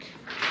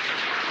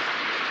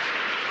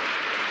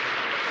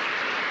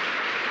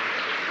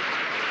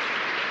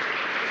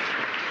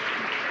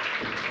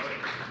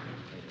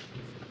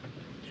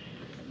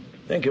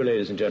Thank you,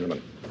 ladies and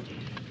gentlemen.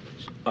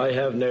 I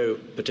have no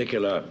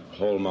particular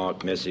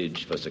hallmark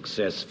message for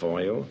success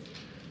for you,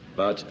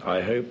 but I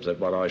hope that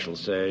what I shall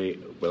say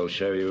will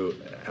show you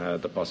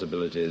the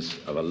possibilities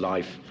of a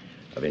life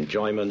of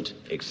enjoyment,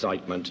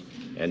 excitement,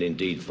 and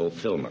indeed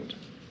fulfillment.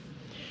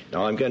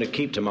 Now, I'm going to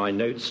keep to my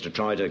notes to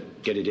try to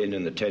get it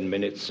in the 10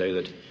 minutes so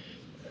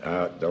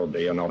that there will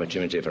be an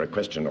opportunity for a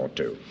question or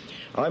two.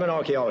 I'm an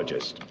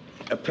archaeologist,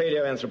 a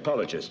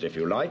paleoanthropologist, if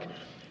you like,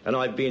 and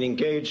I've been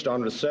engaged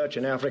on research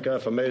in Africa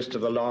for most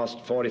of the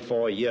last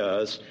 44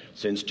 years,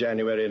 since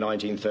January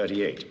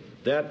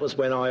 1938. That was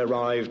when I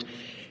arrived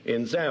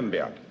in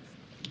Zambia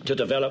to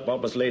develop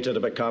what was later to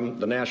become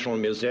the National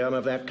Museum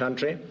of that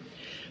country.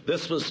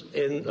 This was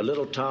in the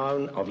little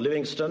town of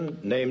Livingstone,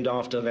 named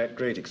after that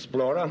great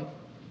explorer,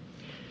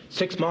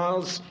 6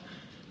 miles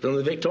from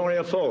the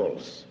Victoria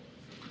Falls,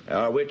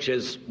 which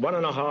is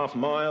 1.5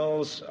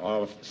 miles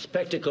of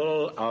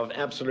spectacle of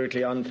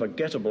absolutely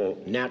unforgettable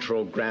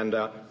natural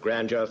grandeur,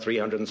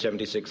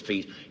 376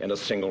 feet in a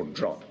single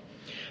drop.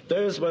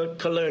 Those were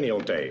colonial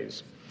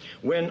days,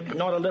 when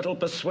not a little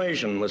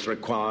persuasion was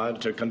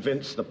required to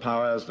convince the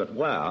powers that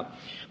were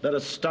that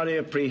a study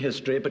of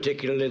prehistory,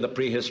 particularly the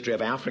prehistory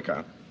of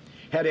Africa,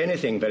 had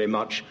anything very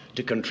much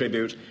to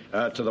contribute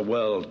to the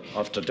world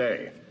of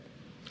today.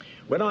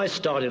 When I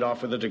started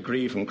off with a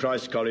degree from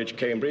Christ College,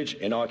 Cambridge,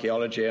 in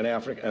archaeology and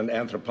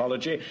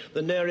anthropology,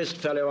 the nearest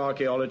fellow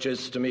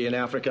archaeologists to me in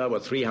Africa were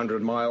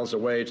 300 miles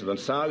away to the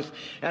south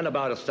and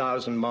about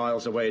 1,000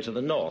 miles away to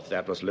the north.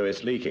 That was Louis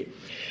Leakey.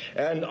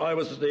 And I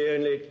was the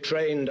only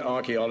trained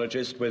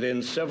archaeologist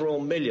within several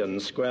million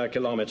square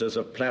kilometers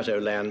of plateau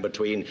land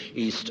between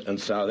East and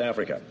South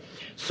Africa.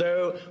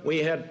 So we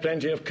had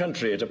plenty of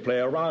country to play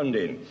around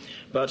in,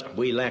 but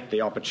we lacked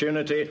the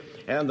opportunity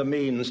and the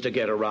means to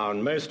get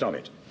around most of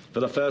it. For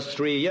the first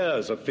 3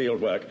 years of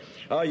fieldwork,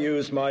 I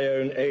used my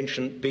own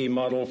ancient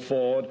B-model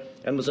Ford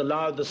and was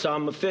allowed the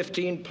sum of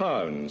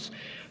 £15,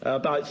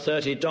 about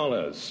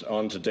 $30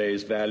 on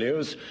today's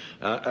values,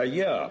 a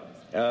year.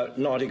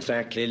 Not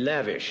exactly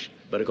lavish,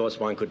 but of course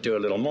one could do a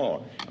little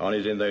more on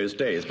it in those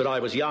days. But I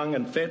was young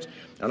and fit,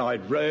 and I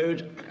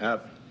rode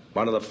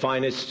one of the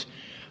finest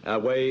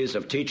ways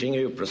of teaching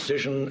you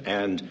precision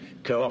and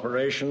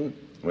cooperation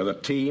with a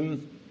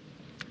team,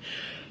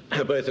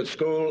 both at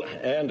school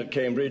and at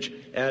Cambridge,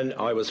 and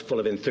I was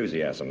full of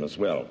enthusiasm as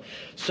well.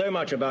 So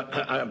much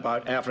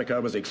about Africa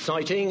was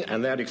exciting,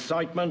 and that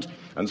excitement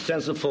and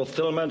sense of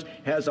fulfillment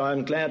has,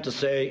 I'm glad to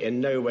say,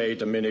 in no way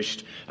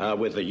diminished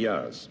with the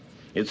years.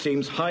 It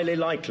seems highly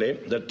likely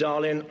that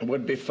Darwin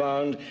would be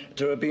found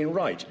to have been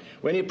right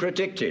when he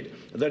predicted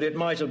that it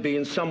might have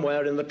been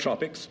somewhere in the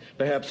tropics,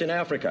 perhaps in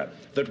Africa,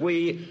 that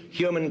we,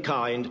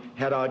 humankind,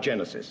 had our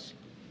genesis.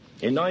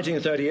 In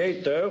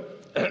 1938, though,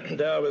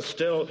 there was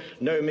still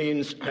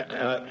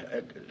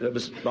it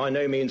was by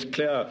no means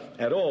clear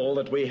at all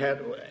that we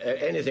had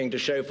anything to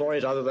show for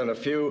it other than a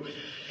few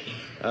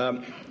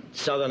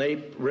southern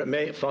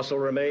ape fossil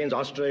remains,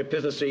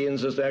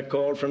 Australopithecines as they're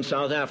called, from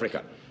South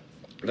Africa,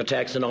 the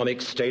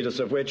taxonomic status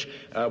of which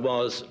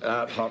was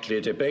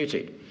hotly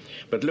debated.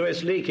 But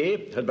Louis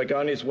Leakey had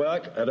begun his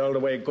work at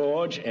Olduvai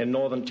Gorge in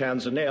northern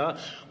Tanzania,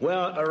 where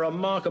a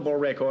remarkable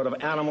record of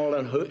animal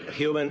and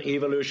human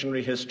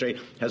evolutionary history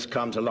has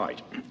come to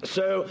light.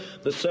 So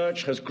the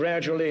search has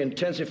gradually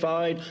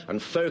intensified and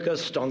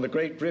focused on the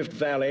Great Rift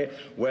Valley,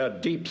 where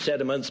deep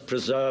sediments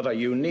preserve a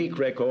unique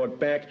record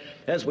back,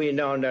 as we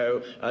now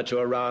know, to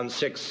around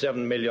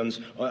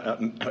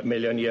 6-7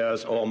 million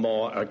years or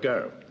more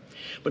ago.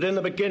 But in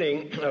the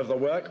beginning of the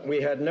work,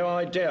 we had no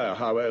idea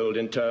how old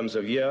in terms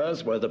of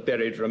years were the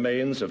buried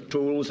remains of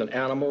tools and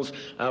animals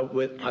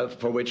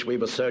for which we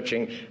were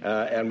searching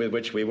and with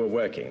which we were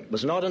working. It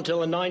was not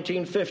until the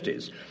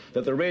 1950s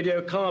that the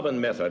radiocarbon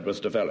method was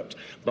developed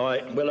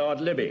by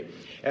Willard Libby,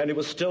 and it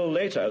was still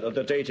later that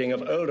the dating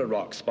of older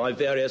rocks by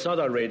various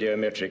other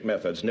radiometric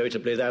methods,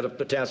 notably that of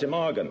potassium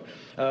argon,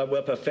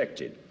 were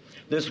perfected.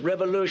 This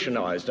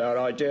revolutionized our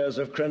ideas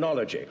of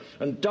chronology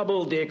and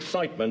doubled the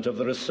excitement of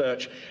the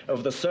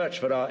search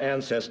for our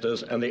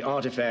ancestors and the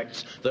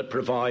artifacts that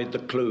provide the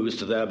clues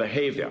to their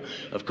behavior.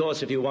 Of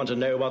course, if you want to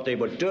know what they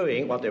were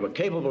doing, what they were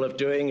capable of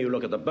doing, you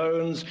look at the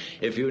bones.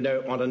 If you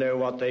want to know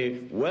what they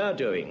were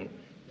doing,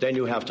 then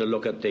you have to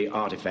look at the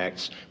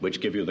artifacts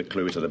which give you the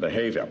clue to the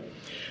behavior.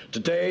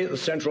 Today, the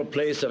central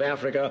place of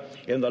Africa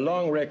in the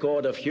long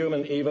record of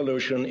human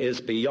evolution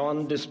is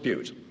beyond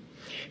dispute.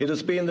 It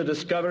has been the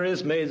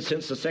discoveries made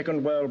since the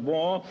Second World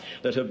War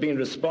that have been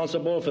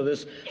responsible for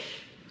this,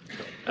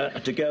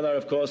 together,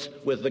 of course,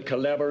 with the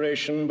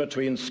collaboration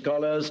between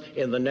scholars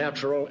in the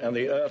natural and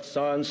the earth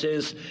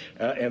sciences,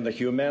 in the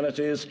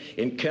humanities,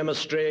 in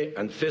chemistry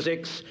and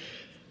physics.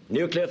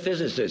 Nuclear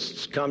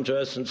physicists come to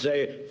us and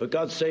say, for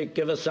God's sake,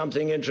 give us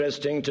something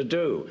interesting to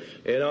do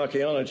in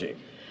archaeology.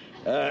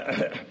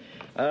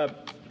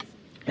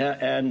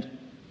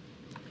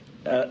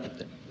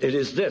 It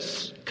is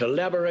this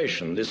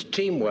collaboration, this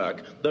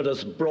teamwork, that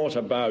has brought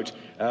about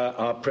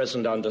our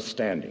present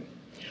understanding.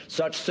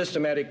 Such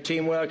systematic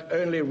teamwork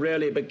only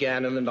really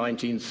began in the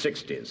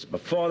 1960s.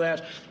 Before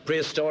that,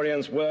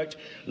 prehistorians worked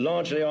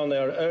largely on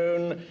their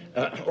own,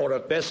 or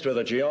at best with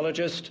a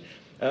geologist,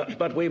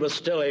 but we were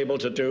still able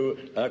to do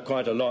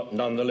quite a lot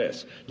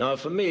nonetheless. Now,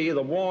 for me,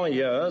 the war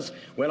years,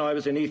 when I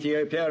was in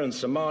Ethiopia and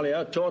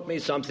Somalia, taught me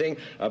something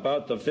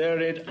about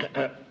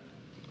the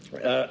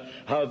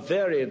how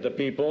varied the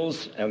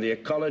peoples and the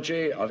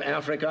ecology of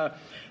Africa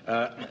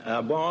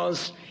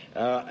was,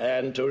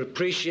 and to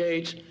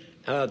appreciate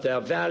their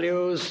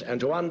values and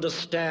to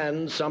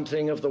understand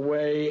something of the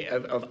way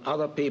of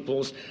other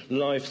people's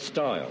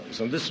lifestyles.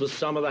 And this was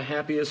some of the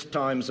happiest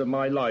times of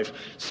my life,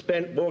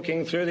 spent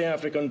walking through the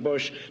African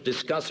bush,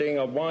 discussing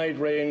a wide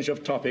range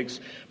of topics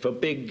for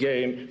big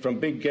game, from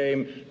big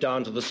game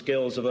down to the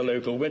skills of the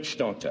local witch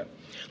doctor.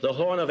 The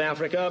Horn of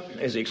Africa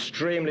is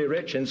extremely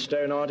rich in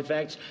stone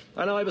artifacts,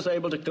 and I was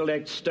able to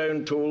collect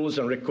stone tools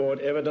and record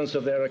evidence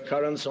of their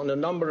occurrence on a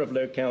number of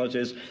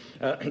localities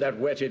that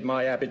whetted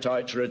my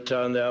appetite to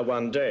return there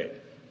one day.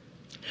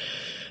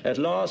 At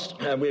last,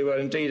 we were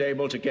indeed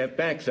able to get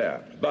back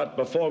there, but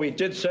before we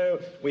did so,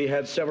 we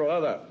had several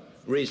other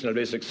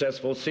reasonably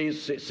successful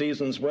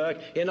seasons work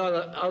in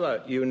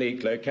other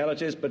unique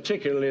localities,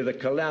 particularly the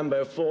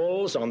Kalambo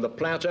Falls on the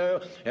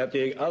plateau at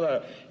the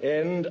other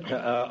end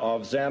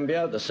of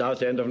Zambia, the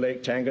south end of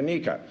Lake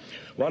Tanganyika.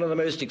 One of the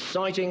most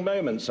exciting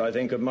moments, I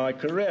think, of my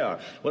career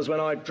was when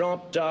I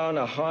dropped down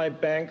a high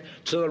bank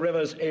to the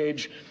river's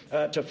edge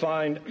to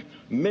find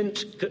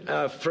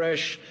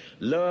fresh,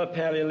 lower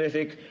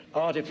Paleolithic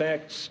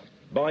artifacts,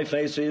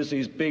 bifaces,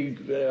 these big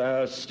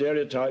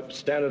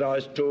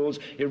standardized tools,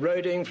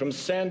 eroding from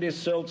sandy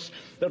silts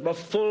that were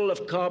full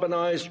of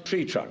carbonized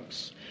tree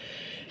trunks.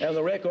 And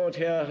the record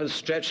here has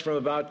stretched from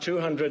about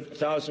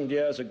 200,000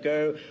 years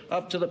ago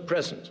up to the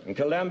present. And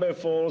Kalambo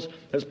Falls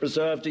has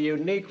preserved a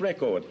unique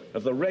record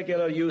of the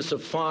regular use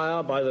of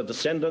fire by the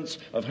descendants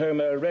of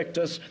Homo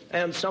erectus,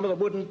 and some of the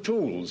wooden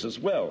tools as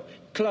well,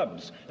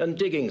 clubs and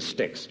digging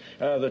sticks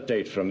that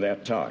date from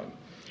that time.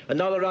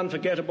 Another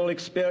unforgettable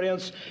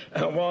experience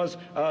was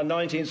our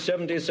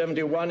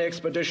 1970-71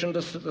 expedition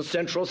to the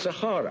Central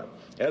Sahara.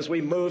 As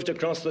we moved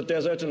across the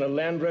desert in a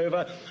Land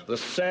Rover, the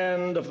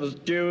sand of the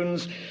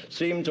dunes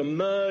seemed to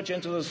merge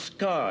into the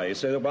sky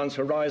so that one's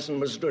horizon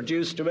was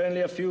reduced to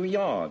only a few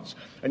yards,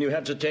 and you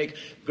had to take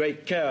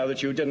great care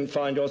that you didn't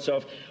find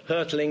yourself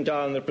hurtling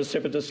down the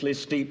precipitously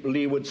steep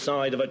leeward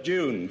side of a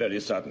dune very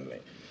suddenly.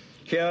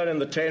 Here in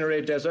the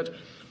Tenere Desert,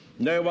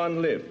 no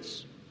one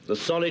lives. The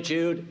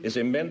solitude is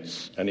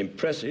immense and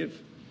impressive,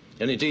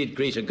 and indeed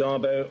Greta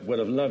Garbo would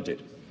have loved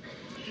it.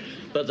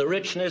 But the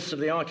richness of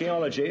the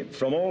archaeology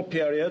from all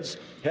periods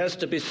has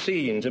to be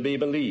seen to be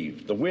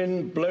believed. The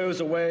wind blows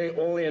away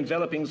all the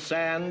enveloping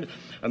sand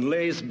and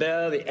lays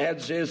bare the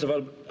adzes of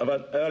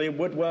an early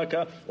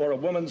woodworker, or a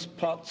woman's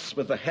pots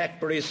with the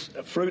hackberry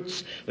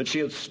fruits that she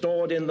had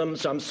stored in them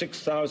some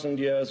 6,000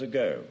 years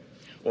ago.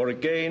 Or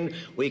again,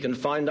 we can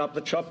find up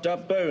the chopped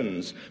up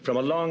bones from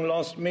a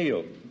long-lost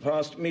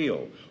past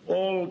meal,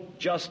 all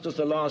just as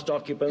the last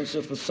occupants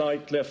of the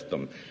site left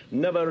them,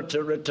 never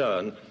to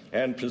return,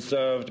 and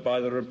preserved by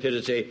the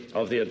rapidity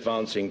of the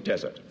advancing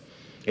desert.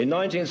 In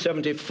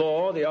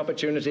 1974, the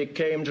opportunity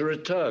came to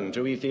return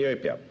to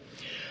Ethiopia.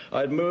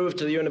 I'd moved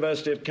to the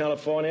University of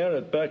California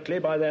at Berkeley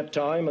by that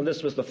time, and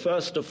this was the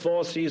first of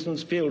 4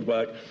 seasons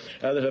fieldwork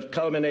that have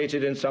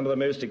culminated in some of the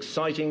most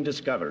exciting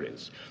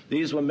discoveries.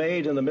 These were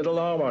made in the Middle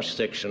Awash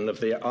section of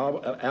the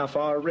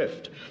Afar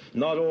Rift,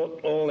 not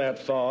all that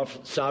far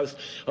south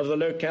of the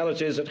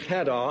localities at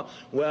Hadar,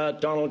 where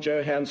Donald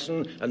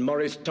Johanson and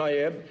Maurice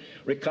Tayeb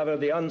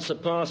recovered the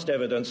unsurpassed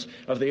evidence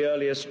of the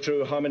earliest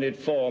true hominid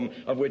form,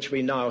 of which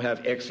we now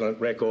have excellent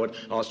record,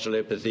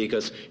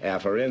 Australopithecus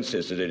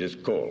afarensis, as it is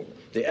called.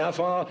 The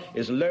Afar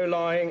is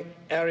low-lying,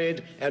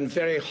 arid, and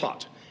very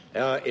hot.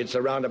 It's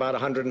around about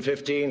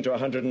 115 to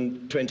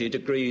 120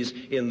 degrees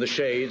in the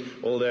shade,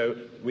 although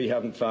we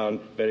haven't found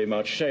very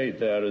much shade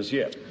there as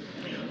yet.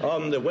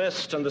 On the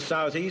west and the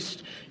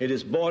southeast, it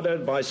is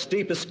bordered by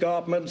steep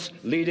escarpments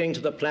leading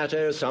to the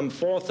plateau some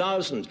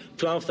 4,000,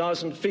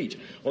 12,000 feet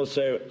or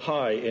so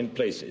high in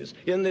places.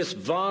 In this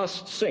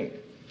vast sink,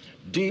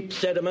 deep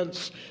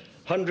sediments,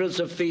 hundreds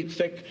of feet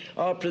thick,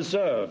 are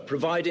preserved,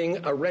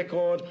 providing a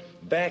record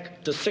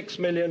back to 6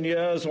 million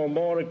years or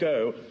more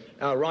ago,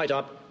 right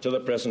up to the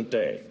present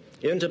day.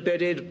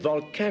 Interbedded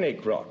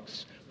volcanic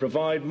rocks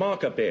provide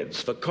marker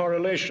beds for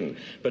correlation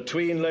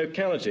between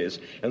localities,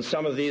 and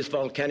some of these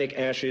volcanic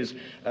ashes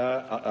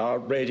are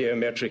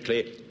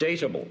radiometrically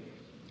datable.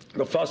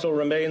 The fossil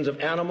remains of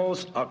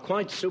animals are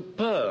quite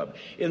superb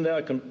in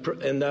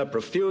their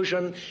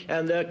profusion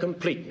and their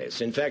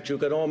completeness. In fact, you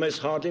could almost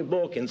hardly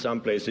walk in some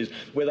places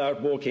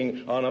without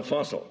walking on a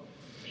fossil.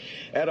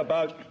 At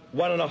about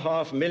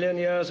 1.5 million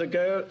years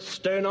ago,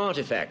 stone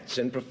artifacts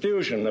in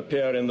profusion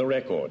appear in the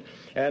record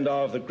and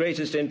are of the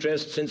greatest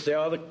interest since they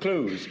are the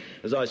clues,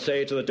 as I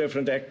say, to the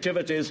different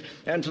activities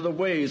and to the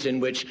ways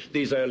in which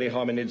these early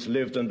hominids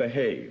lived and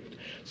behaved.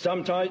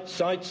 Some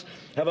sites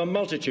have a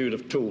multitude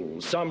of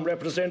tools. Some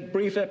represent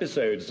brief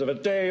episodes of a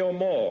day or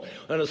more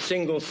and a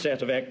single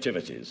set of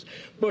activities.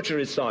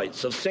 Butchery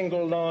sites of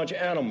single large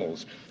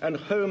animals and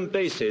home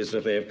bases,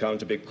 as they have come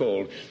to be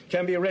called,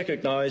 can be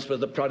recognized with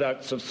the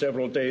products of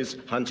several days'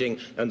 hunting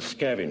and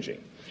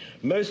scavenging.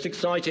 Most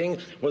exciting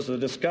was the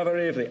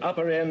discovery of the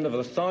upper end of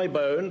the thigh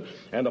bone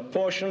and a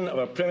portion of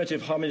a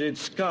primitive hominid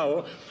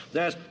skull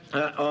that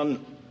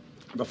on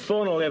the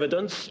faunal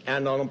evidence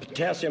and on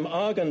potassium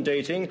argon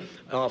dating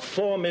are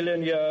 4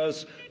 million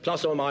years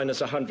plus or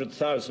minus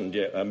 100,000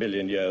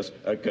 million years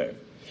ago.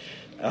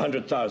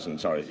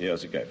 100,000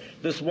 years ago.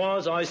 This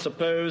was, I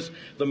suppose,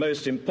 the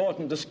most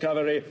important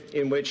discovery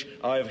in which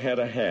I've had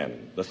a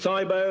hand. The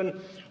thigh bone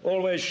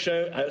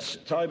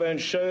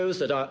shows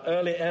that our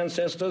early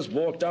ancestors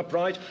walked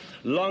upright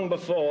long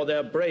before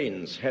their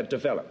brains had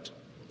developed.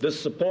 This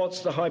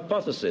supports the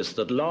hypothesis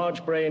that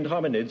large-brained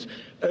hominids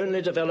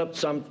only developed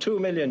some 2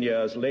 million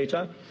years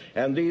later,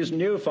 and these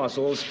new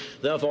fossils,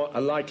 therefore,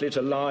 are likely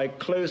to lie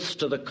close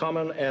to the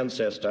common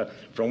ancestor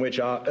from which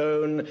our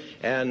own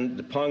and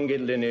the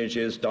Pongid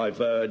lineages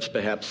diverged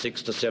perhaps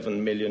 6 to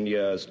 7 million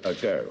years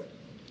ago.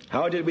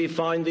 How did we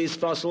find these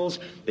fossils?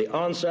 The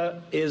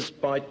answer is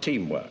by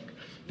teamwork.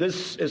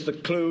 This is the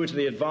clue to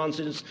the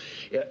advances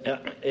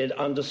in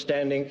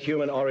understanding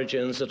human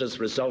origins that has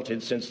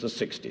resulted since the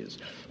 60s.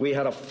 We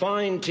had a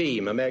fine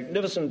team, a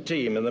magnificent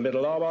team in the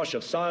Middle Awash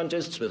of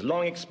scientists with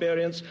long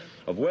experience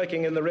of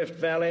working in the Rift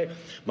Valley.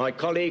 My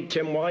colleague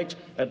Tim White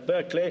at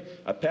Berkeley,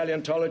 a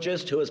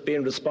paleontologist who has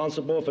been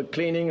responsible for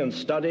cleaning and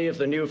study of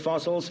the new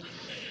fossils.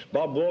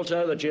 Bob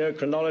Walter, the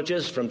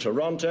geochronologist from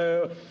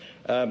Toronto,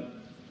 and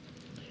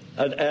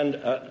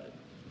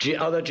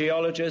other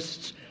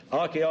geologists,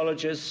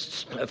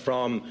 archaeologists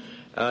from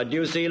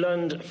New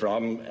Zealand,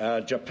 from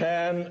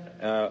Japan,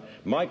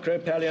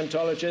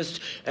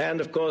 micropaleontologists,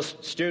 and, of course,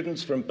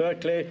 students from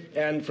Berkeley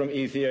and from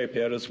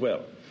Ethiopia as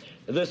well.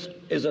 This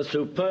is a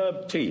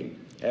superb team.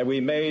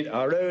 We made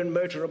our own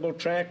motorable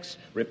tracks,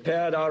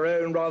 repaired our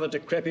own rather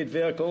decrepit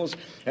vehicles,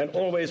 and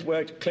always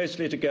worked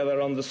closely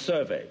together on the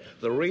survey.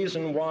 The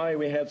reason why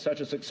we had such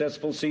a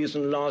successful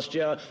season last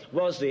year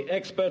was the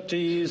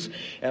expertise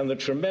and the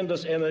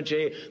tremendous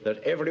energy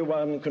that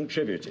everyone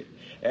contributed.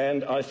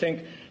 And I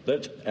think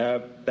that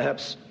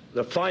perhaps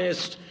the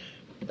finest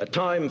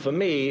time for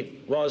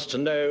me was to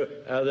know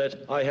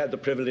that I had the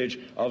privilege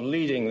of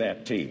leading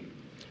that team.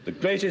 The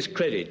greatest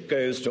credit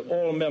goes to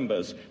all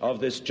members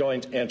of this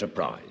joint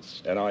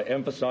enterprise, and I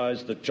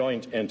emphasize the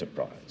joint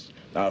enterprise.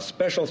 Our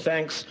special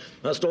thanks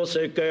must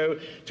also go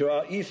to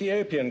our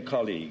Ethiopian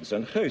colleagues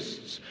and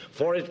hosts,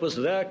 for it was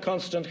their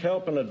constant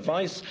help and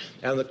advice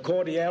and the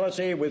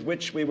cordiality with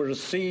which we were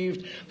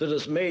received that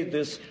has made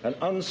this an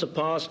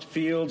unsurpassed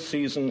field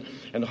season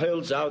and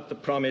holds out the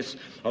promise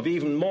of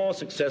even more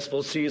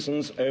successful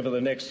seasons over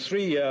the next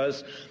 3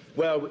 years,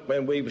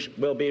 when we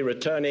will be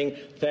returning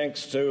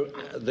thanks to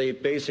the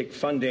basic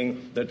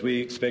funding that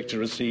we expect to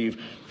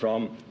receive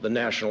from the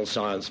National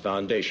Science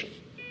Foundation.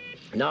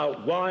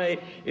 Now, why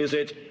is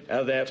it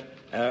that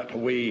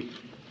we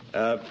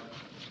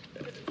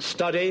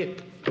study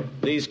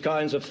these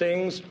kinds of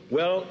things?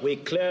 Well, we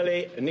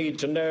clearly need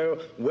to know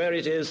where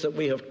it is that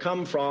we have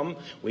come from.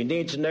 We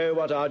need to know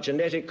what our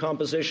genetic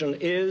composition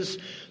is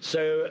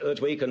so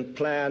that we can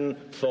plan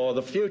for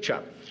the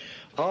future.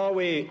 Are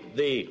we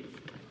the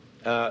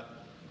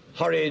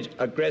horrid,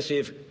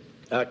 aggressive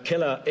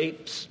killer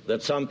apes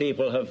that some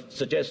people have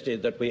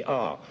suggested that we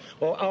are?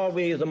 Or are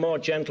we the more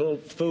gentle,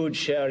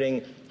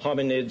 food-sharing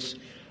hominids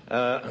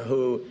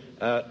who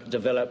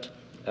developed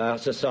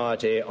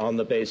society on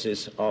the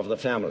basis of the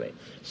family?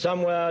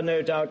 Somewhere,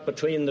 no doubt,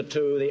 between the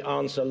two, the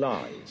answer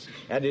lies.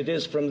 And it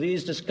is from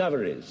these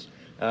discoveries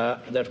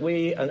that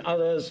we and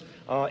others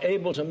are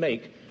able to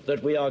make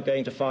that we are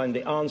going to find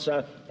the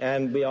answer,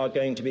 and we are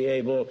going to be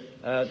able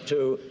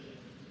to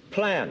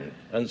plan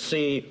and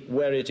see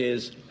where it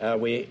is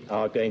we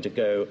are going to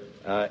go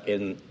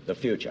in the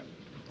future.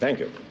 Thank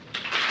you.